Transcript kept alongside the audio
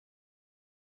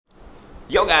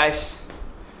Yo guys,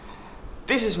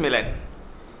 this is Milan.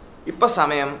 Now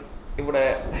time ഇവിടെ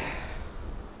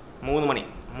 3 മണി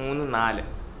 3:04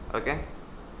 okay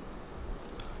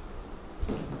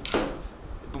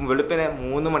ഇപ്പം വെളുപ്പിനെ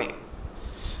 3 മണി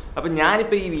അപ്പോൾ ഞാൻ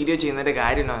ഇപ്പോൾ ഈ വീഡിയോ ചെയ്യുന്നതിന്റെ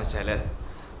കാര്യം എന്താണെന്ന് വെച്ചാൽ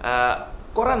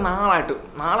കുറേ നാളായിട്ട്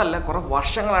നാളല്ല കുറേ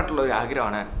വർഷങ്ങളായിട്ടുള്ള ഒരു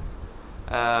ആഗ്രഹമാണ്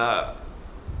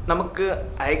നമുക്ക്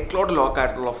iCloud ലോക്ക്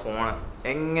ആയിട്ടുള്ള ഫോൺ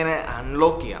എങ്ങനെ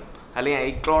അൺലോക്ക് ചെയ്യാം അല്ലെങ്കിൽ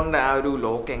iCloudന്റെ ആ ഒരു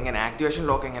ലോക്ക് എങ്ങനെ ആക്ടിവേഷൻ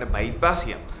ലോക്ക് എങ്ങനെ ബൈപാസ്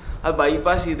ചെയ്യാം അത്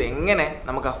ബൈപാസ് ചെയ്ത് എങ്ങനെ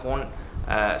നമുക്ക് ആ ഫോൺ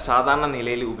സാധാരണ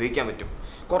നിലയിൽ ഉപയോഗിക്കാൻ പറ്റും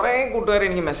കുറേ കൂട്ടുകാർ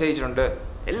എനിക്ക് മെസ്സേജ് ചെയ്തിട്ടുണ്ട്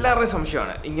എല്ലാവരുടെയും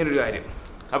സംശയമാണ് ഇങ്ങനൊരു കാര്യം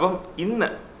അപ്പം ഇന്ന്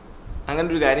അങ്ങനെ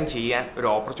ഒരു കാര്യം ചെയ്യാൻ ഒരു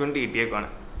ഓപ്പർച്യൂണിറ്റി കിട്ടിയേക്കാണ്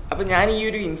അപ്പം ഞാൻ ഈ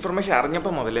ഒരു ഇൻഫർമേഷൻ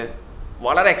അറിഞ്ഞപ്പോൾ മുതൽ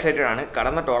വളരെ എക്സൈറ്റഡ് ആണ്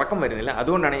കടന്നിട്ട് ഉറക്കം വരുന്നില്ല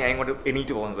അതുകൊണ്ടാണ് ഞാൻ ഇങ്ങോട്ട്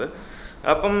എണീറ്റ് പോകുന്നത്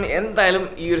അപ്പം എന്തായാലും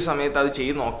ഈ ഒരു സമയത്ത് അത്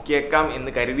ചെയ്ത് നോക്കിയേക്കാം എന്ന്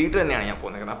കരുതിയിട്ട് തന്നെയാണ് ഞാൻ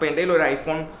പോകുന്നത് അപ്പോൾ എൻ്റെ കയ്യിൽ ഒരു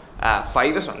iPhone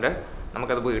 5s ഉണ്ട്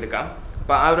നമുക്കത് പോയി എടുക്കാം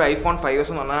അപ്പോൾ ആ ഒരു iPhone 5s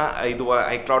എന്ന് പറഞ്ഞാൽ ഇതുപോലെ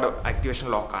iCloud ആക്ടിവേഷൻ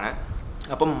ലോക്കാണ്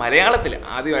അപ്പം മലയാളത്തിൽ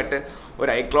ആദ്യമായിട്ട് ഒരു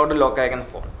iCloud ലോക്ക് അയക്കുന്ന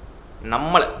ഫോൺ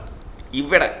നമ്മൾ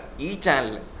ഇവിടെ ഈ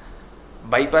ചാനൽ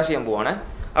ബൈപ്പാസ് ചെയ്യാൻ പോവാണ്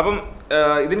അപ്പം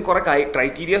ഇതിന് കുറേ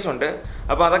ക്രൈറ്റീരിയാസ് ഉണ്ട്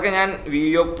അപ്പോൾ അതൊക്കെ ഞാൻ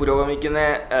വീഡിയോ പുരോഗമിക്കുന്ന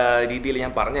രീതിയിൽ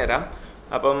ഞാൻ പറഞ്ഞുതരാം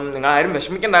അപ്പം നിങ്ങൾ ആരും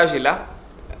വിഷമിക്കേണ്ട ആവശ്യമില്ല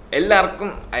എല്ലാവർക്കും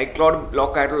iCloud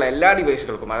ലോക്കായിട്ടുള്ള എല്ലാ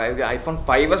ഡിവൈസുകൾക്കും അതായത് iPhone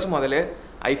 5s മുതൽ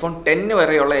iPhone 10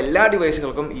 വരെയുള്ള എല്ലാ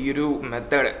ഡിവൈസുകൾക്കും ഈ ഒരു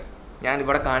മെത്തേഡ് ഞാൻ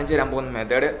ഇവിടെ കാണിച്ചു തരാൻ പോകുന്ന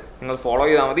മെത്തേഡ് നിങ്ങൾ ഫോളോ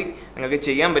ചെയ്താൽ മതി നിങ്ങൾക്ക്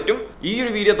ചെയ്യാൻ പറ്റും ഈ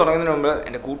ഒരു വീഡിയോ തുടങ്ങുന്നതിന് മുമ്പ്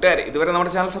എൻ്റെ കൂട്ടുകാർ ഇതുവരെ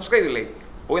നമ്മുടെ ചാനൽ സബ്സ്ക്രൈബ് ചെയ്യില്ലേ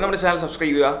പോയി നമ്മുടെ ചാനൽ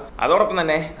സബ്സ്ക്രൈബ് ചെയ്യുക അതോടൊപ്പം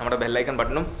തന്നെ നമ്മുടെ ബെല്ലൈക്കൺ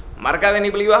ബട്ടണും മറക്കാതെ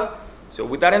എനേബിൾ ചെയ്യുക so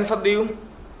without any further ado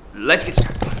let's get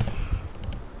started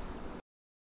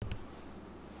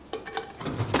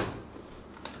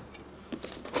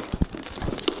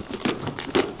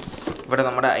ഇവിടെ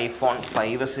നമ്മുടെ iPhone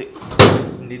 5s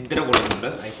നിദ്ര കൊള്ളുന്നുണ്ട്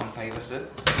iPhone 5s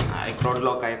iCloud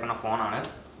ലോക്ക് അയക്കുന്ന ഫോണാണ്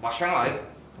വർഷങ്ങളായി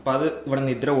അപ്പോൾ അത് ഇവിടെ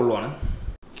നിദ്ര കൊള്ളുവാണ്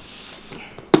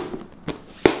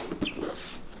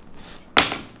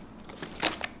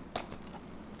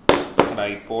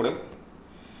iPod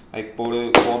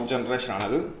 4th ജനറേഷൻ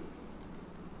ആണത്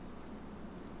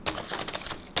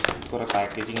കുറേ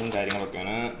പാക്കേജിങ്ങും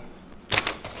കാര്യങ്ങളൊക്കെയാണ്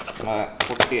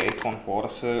പൊട്ടി iPhone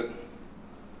 4s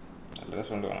നല്ല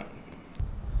രസമുണ്ട് കാണാൻ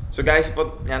സോ ഗൈസ് ഇപ്പോൾ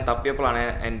ഞാൻ തപ്പിയപ്പോഴാണ്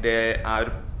എൻ്റെ ആ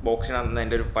ഒരു ബോക്സിനകത്ത്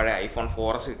എൻ്റെ ഒരു പഴയ iPhone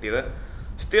 4s കിട്ടിയത്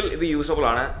സ്റ്റിൽ ഇത് യൂസബിൾ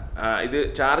ആണ് ഇത്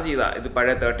ചാർജ് ചെയ്താൽ ഇത്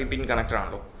പഴയ 30 പിൻ കണക്ടർ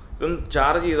ആണല്ലോ ഇതൊന്നും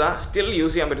ചാർജ് ചെയ്താൽ സ്റ്റിൽ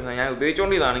യൂസ് ചെയ്യാൻ പറ്റുന്നത് ഞാൻ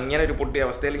ഉപയോഗിച്ചുകൊണ്ടിരുന്നതാണ് ഇങ്ങനെ ഒരു പൊട്ടിയ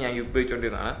അവസ്ഥയിൽ ഞാൻ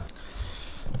ഉപയോഗിച്ചുകൊണ്ടിരുന്നതാണ്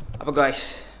അപ്പോൾ ഗൈസ്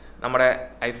നമ്മുടെ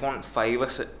iPhone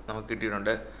 5s നമുക്ക്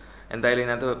കിട്ടിയിട്ടുണ്ട് എന്തായാലും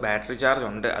ഇതിനകത്ത് ബാറ്ററി ചാർജ്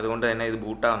ഉണ്ട് അതുകൊണ്ട് തന്നെ ഇത്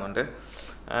ബൂട്ടാകുന്നുണ്ട്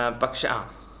പക്ഷേ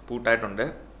ബൂട്ടായിട്ടുണ്ട്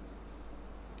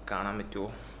കാണാൻ പറ്റുമോ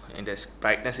അതിൻ്റെ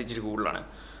ബ്രൈറ്റ്നെസ് ഇച്ചിരി കൂടുതലാണ്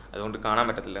അതുകൊണ്ട് കാണാൻ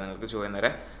പറ്റത്തില്ല നിങ്ങൾക്ക് ചോദിക്കാൻ നേരെ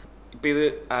ഇപ്പോൾ ഇത്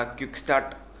quick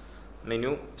start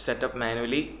menu setup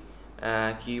manually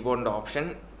കീബോർഡിൻ്റെ option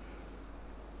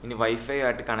ഇനി വൈഫൈ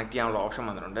ആയിട്ട് കണക്ട് ചെയ്യാനുള്ള ഓപ്ഷൻ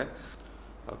വന്നിട്ടുണ്ട്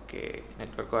ഓക്കെ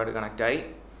നെറ്റ്വർക്കുമായിട്ട് കണക്റ്റായി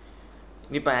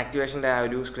ഇനിയിപ്പോൾ ആക്ടിവേഷൻ്റെ ആ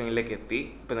ഒരു സ്ക്രീനിലേക്ക് എത്തി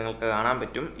ഇപ്പോൾ നിങ്ങൾക്ക് കാണാൻ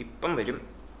പറ്റും ഇപ്പം വരും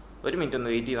ഒരു മിനിറ്റ്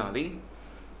ഒന്ന് വെയിറ്റ് ചെയ്താൽ മതി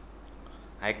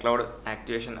iCloud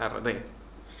activation error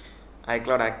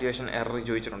iCloud activation error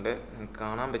ചോദിച്ചിട്ടുണ്ട് നിങ്ങൾക്ക്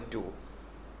കാണാൻ പറ്റുമോ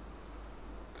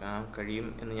കഴിയും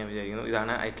എന്ന് ഞാൻ വിചാരിക്കുന്നു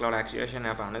ഇതാണ് iCloud ആക്ടിവേഷൻ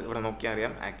എററാണ് ഇവിടെ നോക്കിയാൽ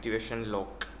അറിയാം ആക്ടിവേഷൻ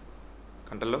ലോക്ക്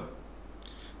കണ്ടല്ലോ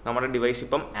നമ്മുടെ ഡിവൈസ്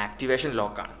ഇപ്പം ആക്ടിവേഷൻ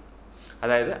ലോക്കാണ്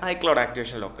അതായത് iCloud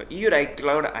ആക്ടിവേഷൻ ലോക്ക് ഈ ഒരു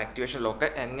iCloud ആക്ടിവേഷൻ ലോക്ക്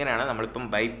എങ്ങനെയാണ് നമ്മളിപ്പം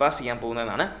ബൈപ്പാസ് ചെയ്യാൻ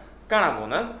പോകുന്നതെന്നാണ് കാണാൻ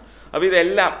പോകുന്നത് അപ്പോൾ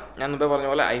ഇതെല്ലാം ഞാൻ മുമ്പേ പറഞ്ഞ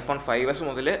പോലെ iPhone 5s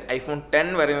മുതൽ iPhone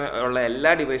 10 വരെ ഉള്ള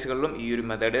എല്ലാ ഡിവൈസുകളിലും ഈ ഒരു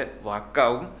മെത്തേഡ്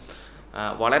വർക്കാവും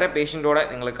വളരെ പേഷ്യൻറ്റോടെ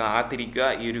നിങ്ങൾ കാത്തിരിക്കുക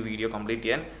ഈ ഒരു വീഡിയോ കംപ്ലീറ്റ്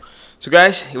ചെയ്യാൻ സോ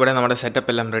ഗൈസ് ഇവിടെ നമ്മുടെ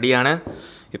സെറ്റപ്പ് എല്ലാം റെഡിയാണ്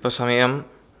ഇപ്പോൾ സമയം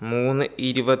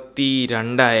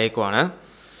 3:22 ആയേക്കുവാണ്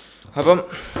അപ്പം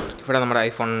ഇവിടെ നമ്മുടെ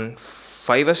iPhone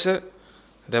 5s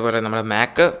അതേപോലെ നമ്മുടെ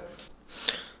മാക്ക്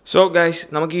സോ ഗൈസ്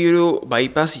നമുക്ക് ഈ ഒരു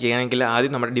ബൈപ്പാസ് ചെയ്യണമെങ്കിൽ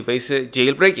ആദ്യം നമ്മുടെ ഡിവൈസ്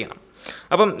ജെയിൽ ബ്രേക്ക് ചെയ്യണം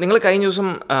അപ്പം നിങ്ങൾ കഴിഞ്ഞ ദിവസം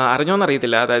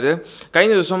അറിഞ്ഞോന്നറിയത്തില്ല അതായത്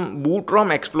കഴിഞ്ഞ ദിവസം ബൂട്ട് റോം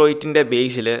എക്സ്പ്ലോയിറ്റിൻ്റെ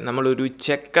ബേസിൽ നമ്മളൊരു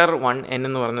CHECKRA1N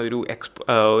എന്ന് പറയുന്ന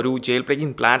ഒരു ജെയിൽ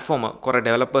ബ്രേക്കിംഗ് പ്ലാറ്റ്ഫോം കുറേ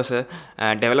ഡെവലപ്പേഴ്സ്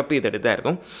ഡെവലപ്പ്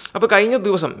ചെയ്തെടുത്തായിരുന്നു അപ്പോൾ കഴിഞ്ഞ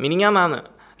ദിവസം മിനിഞ്ഞാന്നാണ്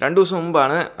 2 ദിവസം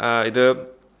മുമ്പാണ് ഇത്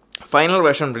ഫൈനൽ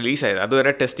വേർഷൻ റിലീസായത്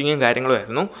അതുവരെ ടെസ്റ്റിങ്ങും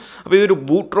കാര്യങ്ങളുമായിരുന്നു അപ്പോൾ ഇതൊരു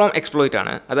ബൂട്ട് റോം എക്സ്പ്ലോയിറ്റ്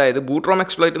ആണ് അതായത് ബൂട്ട് റോം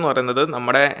എക്സ്പ്ലോയിറ്റ് എന്ന് പറയുന്നത്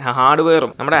നമ്മുടെ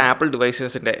ഹാർഡ്വെയറും നമ്മുടെ ആപ്പിൾ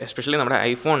ഡിവൈസസിൻ്റെ എസ്പെഷ്യലി നമ്മുടെ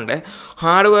ഐഫോണിൻ്റെ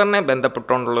ഹാർഡ്വെയറിനെ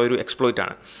ബന്ധപ്പെട്ടുകൊണ്ടുള്ള ഒരു എക്സ്പ്ലോയിറ്റ്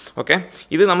ആണ് ഓക്കെ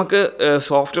ഇത് നമുക്ക്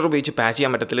സോഫ്റ്റ്വെയർ ഉപയോഗിച്ച് പാച്ച്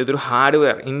ചെയ്യാൻ പറ്റത്തില്ല ഇതൊരു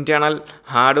ഹാർഡ്വെയർ ഇൻറ്റേർണൽ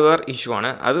ഹാർഡ്വെയർ ഇഷ്യൂ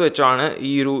ആണ് അത് വെച്ചാണ്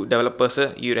ഈ ഒരു ഡെവലപ്പേഴ്സ്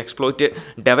ഈ ഒരു എക്സ്പ്ലോയിറ്റ്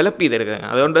ഡെവലപ്പ് ചെയ്തെടുക്കുന്നത്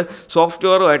അതുകൊണ്ട്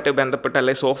സോഫ്റ്റ്വെയറുമായിട്ട് ബന്ധപ്പെട്ട്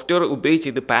അല്ലെങ്കിൽ സോഫ്റ്റ്വെയർ ഉപയോഗിച്ച്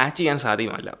ഇത് പാച്ച് ചെയ്യാൻ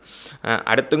സാധ്യമല്ല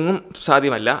അടുത്തെങ്ങും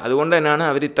സാധ്യമല്ല അതുകൊണ്ട് തന്നെയാണ്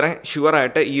അവർ ഇത്ര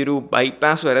ഷുവറായിട്ട് ഈ ഒരു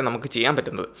ബൈപ്പാസ് വരെ നമുക്ക് ചെയ്യാൻ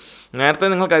പറ്റുന്നത്. നേരത്തെ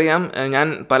നിങ്ങൾക്കറിയാം, ഞാൻ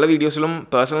പല വീഡിയോസിലും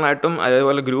പേഴ്സണലായിട്ടും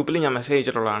അതേപോലെ ഗ്രൂപ്പിൽ ഞാൻ മെസ്സേജ്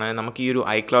അയച്ചിട്ടുള്ളതാണ്. നമുക്ക് ഈ ഒരു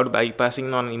iCloud ബൈപ്പാസിംഗ്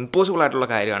എന്ന് പറഞ്ഞാൽ ഇമ്പോസിബിൾ ആയിട്ടുള്ള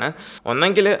കാര്യമാണ്.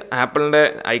 ഒന്നെങ്കിൽ ആപ്പിളിൻ്റെ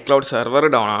iCloud സെർവർ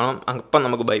ഡൗൺ ആണോ, അപ്പം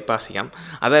നമുക്ക് ബൈപ്പാസ് ചെയ്യാം.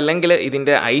 അതല്ലെങ്കിൽ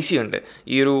ഇതിൻ്റെ IC ഉണ്ട്,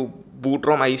 ഈ ഒരു ബൂട്ട്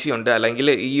റോം IC ഉണ്ട്, അല്ലെങ്കിൽ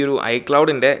ഈ ഒരു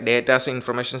iCloudൻ്റെ ഡേറ്റാസ്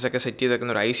ഇൻഫർമേഷൻസ് ഒക്കെ സെറ്റ്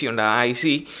ചെയ്തേക്കുന്ന ഒരു IC ഉണ്ട്. ആ IC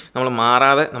നമ്മൾ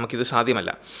മാറാതെ നമുക്കിത്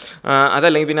സാധ്യമല്ല.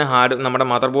 അതല്ലെങ്കിൽ പിന്നെ നമ്മുടെ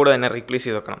മദർ ബോർഡ് തന്നെ റീപ്ലേസ്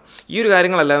ചെയ്ത് വെക്കണം. ഈ ഒരു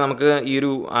കാര്യങ്ങളല്ല നമുക്ക് ഈ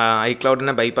ഒരു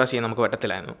iCloudനെ ബൈപ്പാസ് ചെയ്യാൻ നമുക്ക്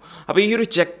പറ്റത്തില്ലായിരുന്നു. അപ്പോൾ ഈ ഒരു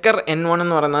CHECKRA1N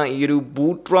എന്ന് പറയുന്ന ഈ ഒരു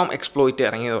ബൂട്ട് റോം എക്സ്പ്ലോയിറ്റ്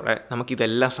ഇറങ്ങിയതോടെ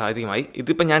നമുക്കിതെല്ലാം സാധ്യമായി.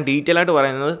 ഇതിപ്പോൾ ഞാൻ ഡീറ്റെയിൽ ആയിട്ട്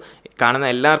പറയുന്നത് കാണുന്ന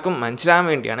എല്ലാവർക്കും മനസ്സിലാകാൻ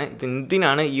വേണ്ടിയാണ്.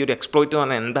 ഇതെന്തിനാണ് ഈ ഒരു എക്സ്പ്ലോയിറ്റ് എന്ന്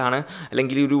പറഞ്ഞാൽ എന്താണ്,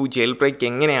 അല്ലെങ്കിൽ ഈ ഒരു ജെയിൽ ബ്രേക്ക്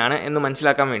എങ്ങനെയാണ് എന്ന്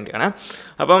മനസ്സിലാക്കാൻ വേണ്ടിയാണ്.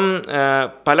 അപ്പം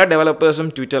പല ഡെവലപ്പേഴ്സും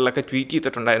ട്വിറ്ററിലൊക്കെ ട്വീറ്റ്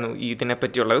ചെയ്തിട്ടുണ്ടായിരുന്നു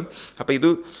ഇതിനെപ്പറ്റിയുള്ളത്. അപ്പോൾ ഇത്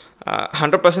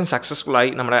 100%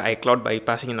 സക്സസ്ഫുള്ളായി നമ്മുടെ iCloud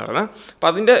ബൈപ്പാസിംഗ് എന്ന് പറയുന്നത്.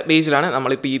 അപ്പോൾ അതിൻ്റെ ബേസിലാണ്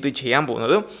നമ്മളിപ്പോൾ ഇത് ചെയ്യാൻ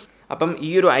പോകുന്നത്. അപ്പം ഈ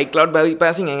ഒരു iCloud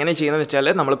ബൈപ്പാസിംഗ് എങ്ങനെ ചെയ്യുന്നതെന്ന് വെച്ചാൽ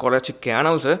നമ്മൾ കുറച്ച്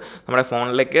കേണൽസ് നമ്മുടെ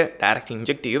ഫോണിലേക്ക് ഡയറക്റ്റ്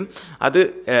ഇഞ്ചെക്റ്റ് ചെയ്യും. അത്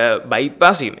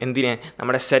ബൈപ്പാസ് ചെയ്യും. എന്തിനെ?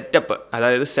 നമ്മുടെ സെറ്റപ്പ്,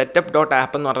 അതായത്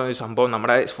setup.app എന്ന് പറയുന്ന ഒരു സംഭവം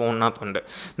നമ്മുടെ ഫോണിനകത്തുണ്ട്.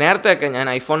 നേരത്തെയൊക്കെ ഞാൻ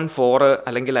iPhone 4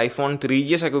 അല്ലെങ്കിൽ iPhone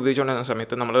 3GS ഒക്കെ ഉപയോഗിച്ചുകൊണ്ടിരുന്ന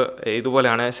സമയത്ത് നമ്മൾ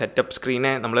ഇതുപോലെയാണ് സെറ്റപ്പ്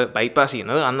സ്ക്രീനെ നമ്മൾ ബൈപ്പാസ്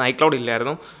ചെയ്യുന്നത്. അന്ന് iCloud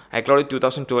ഇല്ലായിരുന്നു. iCloud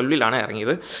 2012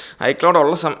 ഇറങ്ങിയത്.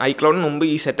 iCloudന് മുമ്പ്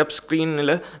ഈ സെറ്റപ്പ്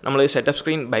സ്ക്രീനിൽ നമ്മൾ സെറ്റപ്പ്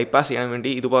സ്ക്രീൻ ബൈപ്പാസ് ചെയ്യാൻ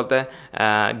വേണ്ടി ഇതുപോലത്തെ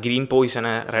ഗ്രീൻ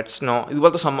പോയിസണ്, റെഡ് സ്നോ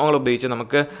ഇതുപോലത്തെ സംഭവങ്ങൾ ഉപയോഗിച്ച്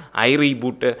നമുക്ക്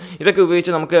റീബൂട്ട് ഇതൊക്കെ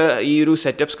ഉപയോഗിച്ച് നമുക്ക് ഈ ഒരു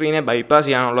സെറ്റപ്പ് സ്ക്രീനെ ബൈപ്പാസ്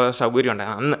ചെയ്യാനുള്ള സൗകര്യം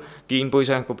ഉണ്ടായിരുന്നു അന്ന്, ഗ്രീൻ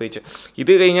പോയിസണൊക്കെ ഉപയോഗിച്ച്.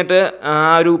 ഇത് കഴിഞ്ഞിട്ട് ആ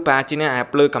ഒരു പാച്ചിനെ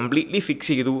ആപ്പിൾ കംപ്ലീറ്റ്ലി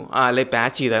ഫിക്സ് ചെയ്തു, അല്ലെങ്കിൽ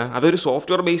പാച്ച് ചെയ്താൽ അതൊരു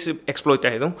സോഫ്റ്റ്വെയർ ബേസ് എക്സ്പ്ലോയിറ്റ്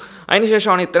ആയിരുന്നു.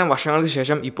 അതിനുശേഷമാണ് ഇത്തരം വർഷങ്ങൾക്ക്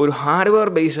ശേഷം ഇപ്പോൾ ഒരു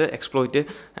ഹാർഡ്വെയർ ബേസ് എക്സ്പ്ലോയിറ്റ്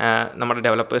നമ്മുടെ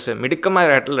ഡെവലപ്പേഴ്സ്,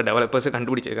 മിടുക്കന്മാരായിട്ടുള്ള ഡെവലപ്പേഴ്സ്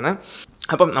കണ്ടുപിടിച്ചേക്കുന്നത്.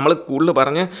 അപ്പം നമ്മൾ കൂടുതൽ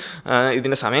പറഞ്ഞ്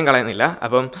ഇതിൻ്റെ സമയം കളയുന്നില്ല.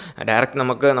 അപ്പം ഡയറക്റ്റ്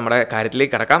നമുക്ക് നമ്മുടെ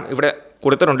കാര്യത്തിലേക്ക് കിടക്കാം. ഇവിടെ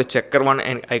കൊടുത്തിട്ടുണ്ട്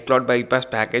CHECKRA1N iCloud ബൈപ്പാസ്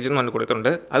പാക്കേജ് എന്ന് പറഞ്ഞ് കൊടുത്തിട്ടുണ്ട്.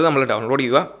 അത് നമ്മൾ ഡൗൺലോഡ്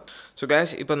ചെയ്യുക. സോ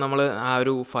ഗൈസ്, ഇപ്പം നമ്മൾ ആ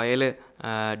ഒരു ഫയൽ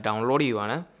ഡൗൺലോഡ്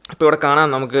ചെയ്യുവാണ്. ഇപ്പോൾ ഇവിടെ കാണാം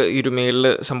നമുക്ക് ഈ ഒരു മെയിലിൽ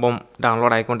സംഭവം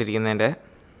ഡൗൺലോഡ് ആയിക്കൊണ്ടിരിക്കുന്നതിൻ്റെ.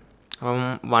 അപ്പം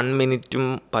 1 മിനിറ്റും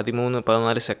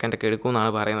 13-14 സെക്കൻഡൊക്കെ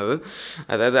എടുക്കുമെന്നാണ് പറയുന്നത്.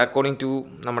 അതായത് അക്കോർഡിംഗ് ടു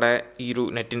നമ്മുടെ ഈ ഒരു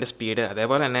നെറ്റിൻ്റെ സ്പീഡ്.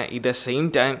 അതേപോലെ തന്നെ ഇത് സെയിം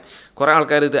ടൈം കുറേ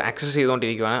ആൾക്കാർ ഇത് ആക്സസ്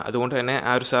ചെയ്തുകൊണ്ടിരിക്കുകയാണ്. അതുകൊണ്ട് തന്നെ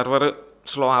ആ ഒരു സെർവർ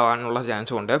സ്ലോ ആവാനുള്ള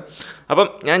ചാൻസും ഉണ്ട്. അപ്പം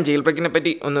ഞാൻ ജെയിൽ ബ്രേക്കിനെ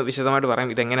പറ്റി ഒന്ന് വിശദമായിട്ട് പറയാം,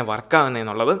 ഇതെങ്ങനെ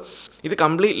വർക്കാവുന്നതെന്നുള്ളത്. ഇത്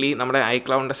കംപ്ലീറ്റ്ലി നമ്മുടെ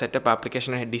iCloudൻ്റെ സെറ്റപ്പ്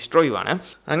ആപ്ലിക്കേഷനെ ഡിസ്ട്രോയ് ചെയ്യുവാണ്.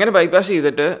 അങ്ങനെ ബൈപ്പാസ്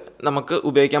ചെയ്തിട്ട് നമുക്ക്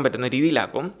ഉപയോഗിക്കാൻ പറ്റുന്ന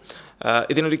രീതിയിലാക്കും.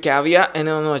 ഇതിനൊരു കാവിയ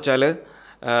എന്ന് വെച്ചാൽ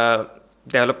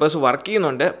ഡെവലപ്പേഴ്സ് വർക്ക്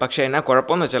ചെയ്യുന്നുണ്ട്. പക്ഷേ എന്നാ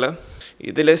കുഴപ്പമെന്ന് വെച്ചാൽ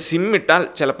ഇതിൽ സിം ഇട്ടാൽ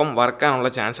ചിലപ്പം വർക്കാനുള്ള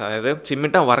ചാൻസ്, അതായത് സിം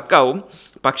ഇട്ടാൽ വർക്കാവും,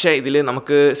 പക്ഷേ ഇതിൽ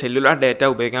നമുക്ക് സെല്ലുലാർ ഡേറ്റ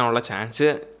ഉപയോഗിക്കാനുള്ള ചാൻസ്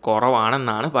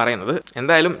കുറവാണെന്നാണ് പറയുന്നത്.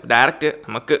 എന്തായാലും ഡയറക്റ്റ്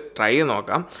നമുക്ക് ട്രൈ ചെയ്ത്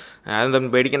നോക്കാം.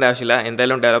 അതൊന്നും പേടിക്കേണ്ട ആവശ്യമില്ല.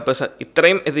 എന്തായാലും ഡെവലപ്പേഴ്സ്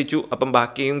ഇത്രയും എത്തിച്ചു, അപ്പം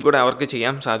ബാക്കിയും കൂടെ അവർക്ക്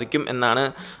ചെയ്യാൻ സാധിക്കും എന്നാണ്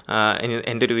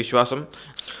എൻ്റെ ഒരു വിശ്വാസം.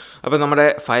 അപ്പോൾ നമ്മുടെ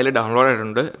ഫയൽ ഡൗൺലോഡ്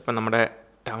ആയിട്ടുണ്ട്. ഇപ്പം നമ്മുടെ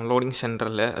ഡൗൺലോഡിങ്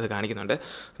സെൻറ്ററിൽ അത് കാണിക്കുന്നുണ്ട്.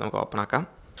 നമുക്ക് ഓപ്പൺ ആക്കാം.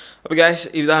 അപ്പോൾ ഗൈസ്,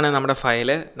 ഇതാണ് നമ്മുടെ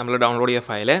ഫയല്, നമ്മൾ ഡൗൺലോഡ് ചെയ്ത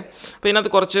ഫയല്. അപ്പോൾ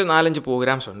ഇതിനകത്ത് കുറച്ച് 4-5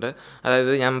 പ്രോഗ്രാംസ് ഉണ്ട്.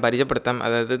 അതായത് ഞാൻ പരിചയപ്പെടുത്താം.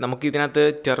 അതായത് നമുക്ക് ഇതിനകത്ത്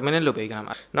ടെർമിനലിൽ ഉപയോഗിക്കണം.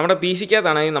 നമ്മുടെ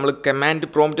PCക്കകത്താണെങ്കിൽ നമ്മൾ കമാൻഡ്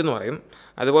പ്രോംപ്റ്റ് എന്ന് പറയും.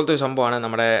 അതുപോലത്തെ ഒരു സംഭവമാണ്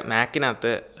നമ്മുടെ മാക്കിനകത്ത്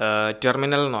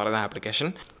ടെർമിനൽ എന്ന് പറയുന്ന ആപ്ലിക്കേഷൻ.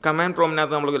 കമാൻഡ്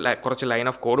പ്രോംപ്റ്റിനകത്ത് നമ്മൾ കുറച്ച് ലൈൻ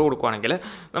ഓഫ് കോഡ് കൊടുക്കുകയാണെങ്കിൽ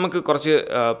നമുക്ക് കുറച്ച്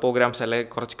പ്രോഗ്രാംസ് അല്ലെങ്കിൽ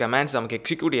കുറച്ച് കമാൻഡ്സ് നമുക്ക്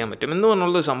എക്സിക്യൂട്ട് ചെയ്യാൻ പറ്റും എന്ന്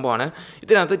പറഞ്ഞുള്ളൊരു സംഭവമാണ്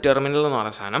ഇതിനകത്ത് ടെർമിനൽ എന്ന്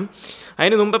പറയുന്ന സാധനം.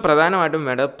 അതിന് മുമ്പ് പ്രധാനമായിട്ടും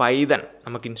വേണ്ടത് പൈതൺ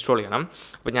നമുക്ക് ഇൻസ്റ്റാൾ ചെയ്യണം.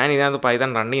 അപ്പോൾ ഞാൻ ഇതിനകത്ത് പൈതൺ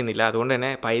റൺ ചെയ്യുന്നില്ല. അതുകൊണ്ട്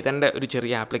തന്നെ പൈതൻ്റെ ഒരു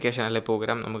ചെറിയ ആപ്ലിക്കേഷൻ അല്ലെങ്കിൽ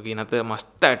പ്രോഗ്രാം നമുക്ക് ഇതിനകത്ത്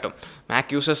മസ്റ്റായിട്ടും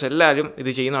മാക് യൂസേഴ്സ് എല്ലാവരും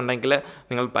ഇത് ചെയ്യുന്നുണ്ടെങ്കിൽ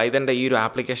നിങ്ങൾ പൈതൻ്റെ ഈ ഒരു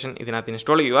ആപ്ലിക്കേഷൻ ഇതിനകത്ത്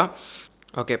ഇൻസ്റ്റാൾ ചെയ്യുക.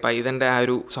 ഓക്കെ, പൈതൻ്റെ ആ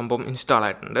ഒരു സംഭവം ഇൻസ്റ്റാൾ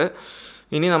ആയിട്ടുണ്ട്.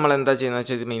 ഇനി നമ്മൾ എന്താ ചെയ്യുന്നത്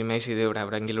വെച്ചാൽ ഇത് മിനിമൈസ് ചെയ്ത് ഇവിടെ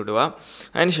എവിടെയെങ്കിലും ഇടുക.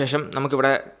 അതിനുശേഷം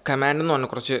നമുക്കിവിടെ കമാൻഡ് എന്ന് പറഞ്ഞ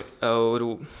കുറച്ച് ഒരു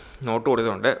നോട്ട്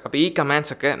കൊടുത്തിട്ടുണ്ട്. അപ്പോൾ ഈ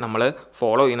കമാൻഡ്സൊക്കെ നമ്മൾ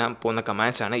ഫോളോ ചെയ്യാൻ പോകുന്ന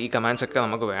കമാൻഡ്സാണ്. ഈ കമാൻഡ്സൊക്കെ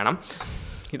നമുക്ക് വേണം.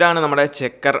 ഇതാണ് നമ്മുടെ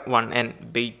CHECKRA1N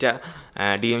ബീറ്റ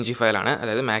DMG ഫയലാണ്.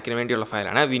 അതായത് മാക്കിന് വേണ്ടിയുള്ള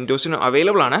ഫയലാണ്. വിൻഡോസിന്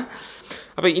അവൈലബിൾ ആണ്.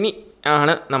 അപ്പോൾ ഇനി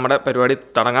ആണ് നമ്മുടെ പരിപാടി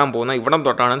തുടങ്ങാൻ പോകുന്നത്. ഇവിടം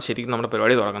തൊട്ടാണ് ശരിക്കും നമ്മുടെ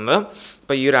പരിപാടി തുടങ്ങുന്നത്.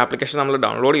 അപ്പോൾ ഈ ഒരു ആപ്ലിക്കേഷൻ നമ്മൾ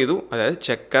ഡൗൺലോഡ് ചെയ്തു. അതായത്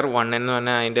CHECKRA1N എന്ന്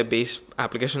പറഞ്ഞാൽ അതിൻ്റെ ബേസ്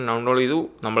ആപ്ലിക്കേഷൻ ഡൗൺലോഡ് ചെയ്തു.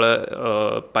 നമ്മൾ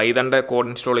പൈതൻ്റെ കോഡ്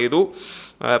ഇൻസ്റ്റാൾ ചെയ്തു,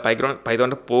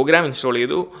 പൈതോൻ്റെ പ്രോഗ്രാം ഇൻസ്റ്റാൾ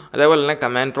ചെയ്തു. അതേപോലെ തന്നെ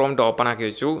കമാൻഡ് പ്രോംപ്റ്റ് ഓപ്പൺ ആക്കി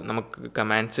വെച്ചു. നമുക്ക്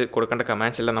കമാൻഡ്സ് കൊടുക്കേണ്ട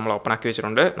കമാൻഡ്സ് എല്ലാം നമ്മൾ ഓപ്പൺ ആക്കി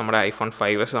വെച്ചിട്ടുണ്ട്. നമ്മുടെ iPhone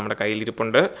 5s നമ്മുടെ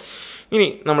കയ്യിലിരിപ്പുണ്ട്. ഇനി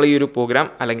നമ്മൾ ഈ ഒരു പ്രോഗ്രാം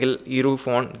അല്ലെങ്കിൽ ഈ ഒരു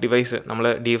ഫോൺ ഡിവൈസ് നമ്മൾ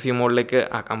DFU മോഡിലേക്ക്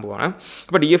ആക്കാൻ പോവുകയാണ്.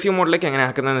 അപ്പോൾ DFU മോഡിലേക്ക് എങ്ങനെ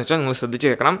ആക്കുന്നതെന്ന് വെച്ചാൽ നിങ്ങൾ ശ്രദ്ധിച്ച്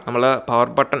കേൾക്കണം. നമ്മൾ പവർ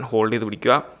ബട്ടൺ ഹോൾഡ് ചെയ്ത്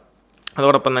പിടിക്കുക.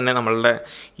 അതോടൊപ്പം തന്നെ നമ്മളുടെ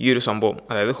ഈ ഒരു സംഭവം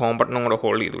അതായത് ഹോം ബട്ടണും കൂടെ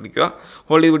ഹോൾഡ് ചെയ്ത് പിടിക്കുക.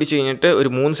 ഹോൾഡ് ചെയ്ത് പിടിച്ച് കഴിഞ്ഞിട്ട് ഒരു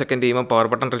 3 സെക്കൻഡ് ചെയ്യുമ്പോൾ പവർ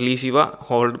ബട്ടൺ റിലീസ് ചെയ്യുക.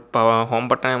 ഹോം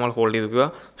ബട്ടൺ നമ്മൾ ഹോൾഡ് ചെയ്ത് വെക്കുക.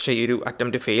 പക്ഷേ ഈ ഒരു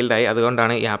അറ്റംപ്റ്റ് ഫെയിൽഡായി.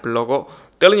 അതുകൊണ്ടാണ് ഈ ആപ്പിൾ ലോഗോ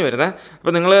തെളിഞ്ഞു വരുന്നത്.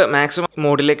 അപ്പോൾ നിങ്ങൾ മാക്സിമം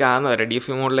മോഡിലേക്ക് ആകുന്നവരെ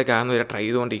DFE മോഡിലേക്ക് ആകുന്നവരെ ട്രൈ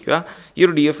ചെയ്തുകൊണ്ടിരിക്കുക. ഈ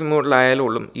ഒരു DFE മോഡിലായാലും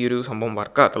ഉള്ളും ഈ ഒരു സംഭവം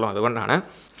വർക്കാകത്തുള്ളൂ. അതുകൊണ്ടാണ്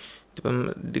ഇപ്പം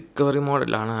റിക്കവറി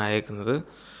മോഡിലാണ് അയക്കുന്നത്.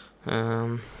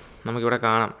 നമുക്കിവിടെ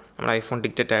കാണാം നമ്മുടെ ഐഫോൺ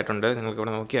ഡിക്റ്റേറ്റ് ആയിട്ടുണ്ട്.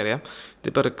 നിങ്ങൾക്കിവിടെ നോക്കിയറിയാം.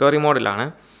 ഇതിപ്പോൾ റിക്കവറി മോഡിലാണ്.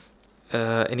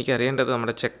 എനിക്കറിയേണ്ടത്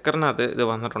നമ്മുടെ ചെക്കറിനകത്ത് ഇത്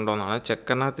വന്നിട്ടുണ്ടോ എന്നാണ്.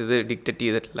 ചെക്കറിനകത്ത് ഇത് ഡിക്റ്റേറ്റ്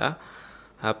ചെയ്തിട്ടില്ല.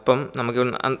 അപ്പം നമുക്ക്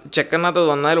ചെക്കറിനകത്ത്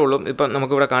വന്നാലുള്ളൂ. ഇപ്പം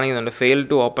നമുക്കിവിടെ കാണിക്കുന്നുണ്ട് fail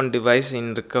to open device in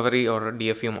recovery or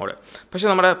DFE mode. പക്ഷേ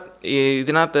നമ്മുടെ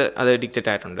ഇതിനകത്ത് അത്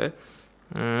ഡിക്റ്റേറ്റ് ആയിട്ടുണ്ട്.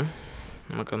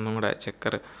 നമുക്കൊന്നും കൂടെ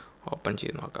ചെക്കർ ഓപ്പൺ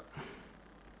ചെയ്ത് നോക്കാം.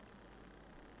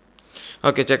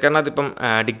 ഓക്കെ, ചെക്കറിനകത്ത് ഇപ്പം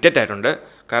ഡിക്റ്റേറ്റ് ആയിട്ടുണ്ട്.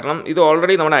 കാരണം ഇത്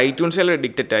ഓൾറെഡി നമ്മുടെ ഐറ്റ്യൂൺസിൽ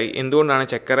ഡിക്റ്റേറ്റ് ആയി. എന്തുകൊണ്ടാണ്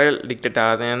ചെക്കറയിൽ ഡിക്റ്റേറ്റ്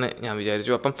ആകുന്നതെന്ന് ഞാൻ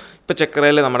വിചാരിച്ചു. അപ്പം ഇപ്പോൾ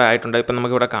ചെക്കറയിൽ നമ്മുടെ ആയിട്ടുണ്ട്. ഇപ്പം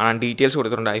നമുക്കിവിടെ കാണാൻ ഡീറ്റെയിൽസ്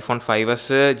കൊടുത്തിട്ടുണ്ട്. iPhone 5s,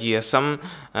 GSM,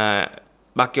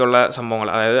 ബാക്കിയുള്ള സംഭവങ്ങൾ.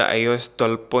 അതായത് iOS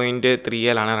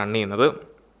 12.3ലാണ് റൺ ചെയ്യുന്നത്.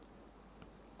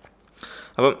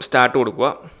 അപ്പം സ്റ്റാർട്ട് കൊടുക്കുക.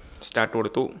 സ്റ്റാർട്ട്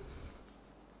കൊടുത്തു.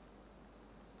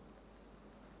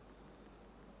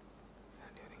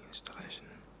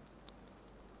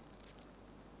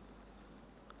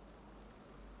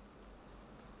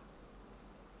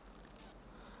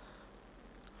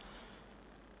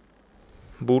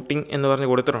 ബൂട്ടിംഗ് എന്ന് പറഞ്ഞ്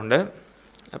കൊടുത്തിട്ടുണ്ട്.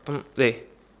 അപ്പം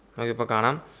നമുക്കിപ്പോൾ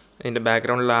കാണാം ഇതിൻ്റെ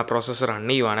ബാക്ക്ഗ്രൗണ്ടിൽ ആ പ്രോസസ്സ് റൺ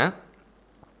ചെയ്യുവാണ്.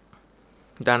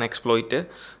 ഇതാണ് എക്സ്പ്ലോയിറ്റ്.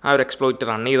 ആ ഒരു എക്സ്പ്ലോയിറ്റ്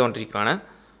റൺ ചെയ്തുകൊണ്ടിരിക്കുകയാണ്.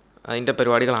 അതിൻ്റെ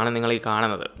പരിപാടികളാണ് നിങ്ങൾ ഈ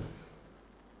കാണുന്നത്.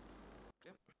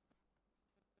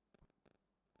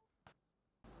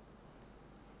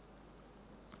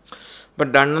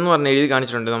 ഇപ്പോൾ ഡൺ എന്ന് പറഞ്ഞ് എഴുതി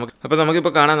കാണിച്ചിട്ടുണ്ട് നമുക്ക്. അപ്പോൾ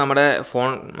നമുക്കിപ്പോൾ കാണാം നമ്മുടെ ഫോൺ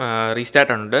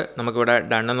റീസ്റ്റാർട്ട് ഉണ്ട്. നമുക്കിവിടെ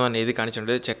ഡൺ എന്ന് പറഞ്ഞ് എഴുതി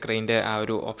കാണിച്ചിട്ടുണ്ട് CHECKRA1Nൻ്റെ ആ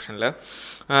ഒരു ഓപ്ഷനിൽ.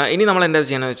 ഇനി നമ്മൾ എന്താ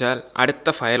ചെയ്യണമെന്ന് വെച്ചാൽ അടുത്ത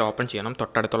ഫയൽ ഓപ്പൺ ചെയ്യണം.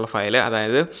 തൊട്ടടുത്തുള്ള ഫയൽ,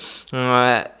 അതായത്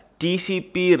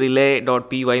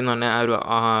tcp_relay.py എന്ന് പറഞ്ഞ ആ ഒരു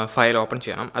ഫയൽ ഓപ്പൺ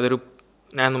ചെയ്യണം. അതൊരു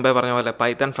ഞാൻ മുമ്പേ പറഞ്ഞ പോലെ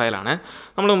പൈത്തൺ ഫയലാണ്.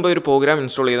 നമ്മൾ മുമ്പ് ഒരു പ്രോഗ്രാം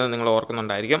ഇൻസ്റ്റാൾ ചെയ്തത് നിങ്ങൾ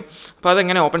ഓർക്കുന്നുണ്ടായിരിക്കും. അപ്പോൾ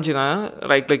അതെങ്ങനെ ഓപ്പൺ ചെയ്താൽ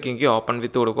റൈറ്റ് ക്ലിക്ക് ഓപ്പൺ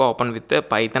വിത്ത് കൊടുക്കുക. ഓപ്പൺ വിത്ത്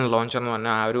പൈത്തൺ ലോഞ്ചർ എന്ന്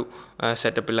പറഞ്ഞാൽ ആ ഒരു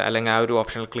സെറ്റപ്പിൽ അല്ലെങ്കിൽ ആ ഒരു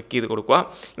ഓപ്ഷനിൽ ക്ലിക്ക് ചെയ്ത് കൊടുക്കുക.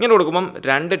 ഇങ്ങനെ കൊടുക്കുമ്പം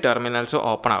 2 ടെർമിനൽസ്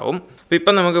ഓപ്പൺ ആകും. അപ്പോൾ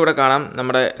ഇപ്പം നമുക്കിവിടെ കാണാം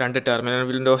നമ്മുടെ 2 ടെർമിനൽ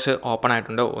വിൻഡോസ് ഓപ്പൺ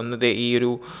ആയിട്ടുണ്ട്. ഒന്ന് ഈ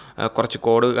ഒരു കുറച്ച്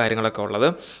കോഡ് കാര്യങ്ങളൊക്കെ ഉള്ളത്.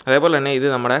 അതേപോലെ തന്നെ ഇത്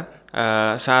നമ്മുടെ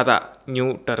സാധാ ന്യൂ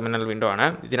ടെർമിനൽ വിൻഡോ ആണ്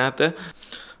ഇതിനകത്ത്.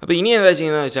 അപ്പോൾ ഇനി എന്താ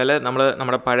ചെയ്യുന്നത് വെച്ചാൽ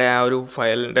നമ്മുടെ പഴയ ആ ഒരു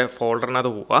ഫയലിൻ്റെ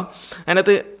ഫോൾഡറിനകത്ത് പോവുക.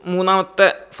 അതിനകത്ത് മൂന്നാമത്തെ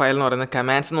ഫയൽ എന്ന് പറയുന്നത്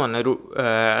കമാൻഡ്സ് എന്ന് പറഞ്ഞൊരു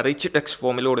റിച്ച് ടെക്സ്റ്റ്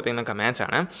ഫോമിൽ കൊടുത്തിരുന്ന കമാൻഡ്സ്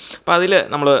ആണ്. അപ്പോൾ അതിൽ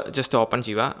നമ്മൾ ജസ്റ്റ് ഓപ്പൺ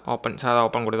ചെയ്യുക. സാധാ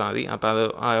ഓപ്പൺ കൊടുത്താൽ മതി. അപ്പോൾ അത്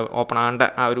ഓപ്പൺ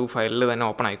ആകേണ്ട ആ ഒരു ഫയലിൽ തന്നെ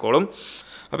ഓപ്പൺ ആയിക്കോളും.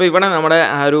 അപ്പോൾ ഇവിടെ നമ്മുടെ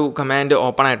ആ ഒരു കമാൻഡ്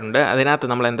ഓപ്പൺ ആയിട്ടുണ്ട്. അതിനകത്ത്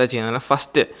നമ്മൾ എന്താ ചെയ്യുന്നത്,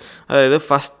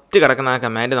 ഫസ്റ്റ് കിടക്കുന്ന ആ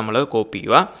കമാൻഡ് നമ്മൾ കോപ്പി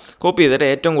ചെയ്യുക. കോപ്പി ചെയ്തിട്ട്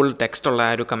ഏറ്റവും കൂടുതൽ ടെക്സ്റ്റ് ഉള്ള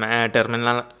ആ ഒരു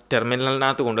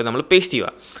ടെർമിനലിനകത്ത് കൊണ്ട് നമ്മൾ പേസ്റ്റ് ചെയ്യുക.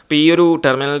 അപ്പോൾ ഈ ഒരു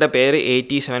ടെർമിനലിൻ്റെ പേര്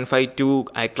 8752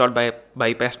 iCloud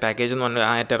bypass പാക്കേജ് എന്ന് പറഞ്ഞ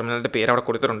ആ ടെർമിനലിൻ്റെ പേര് അവിടെ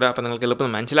കൊടുത്തിട്ടുണ്ട്. അപ്പോൾ നിങ്ങൾക്ക്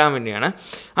എളുപ്പം മനസ്സിലാകാൻ വേണ്ടിയാണ്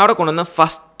അവിടെ കൊണ്ടുവന്ന്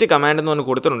ഫസ്റ്റ് കമാൻഡ് എന്ന് പറഞ്ഞ്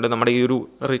കൊടുത്തിട്ടുണ്ട് നമ്മുടെ ഈ ഒരു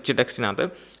റിച്ച് ടെക്സ്റ്റിനകത്ത്.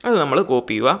 അത് നമ്മൾ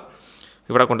കോപ്പി ചെയ്യുക,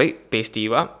 ഇവിടെ കൊണ്ടുപോയി പേസ്റ്റ്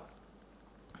ചെയ്യുക.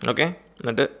 ഓക്കെ,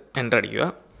 എന്നിട്ട് എൻ്റർ അടിക്കുക.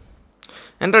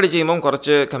 എൻ്റർ അടിച്ച് കഴിയുമ്പം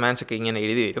കുറച്ച് കമാൻഡ്സൊക്കെ ഇങ്ങനെ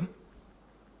എഴുതി വരും.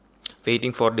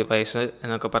 വെയിറ്റിംഗ് ഫോർ ഡിവൈസ്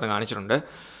എന്നൊക്കെ പറഞ്ഞ് കാണിച്ചിട്ടുണ്ട്.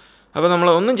 അപ്പോൾ നമ്മൾ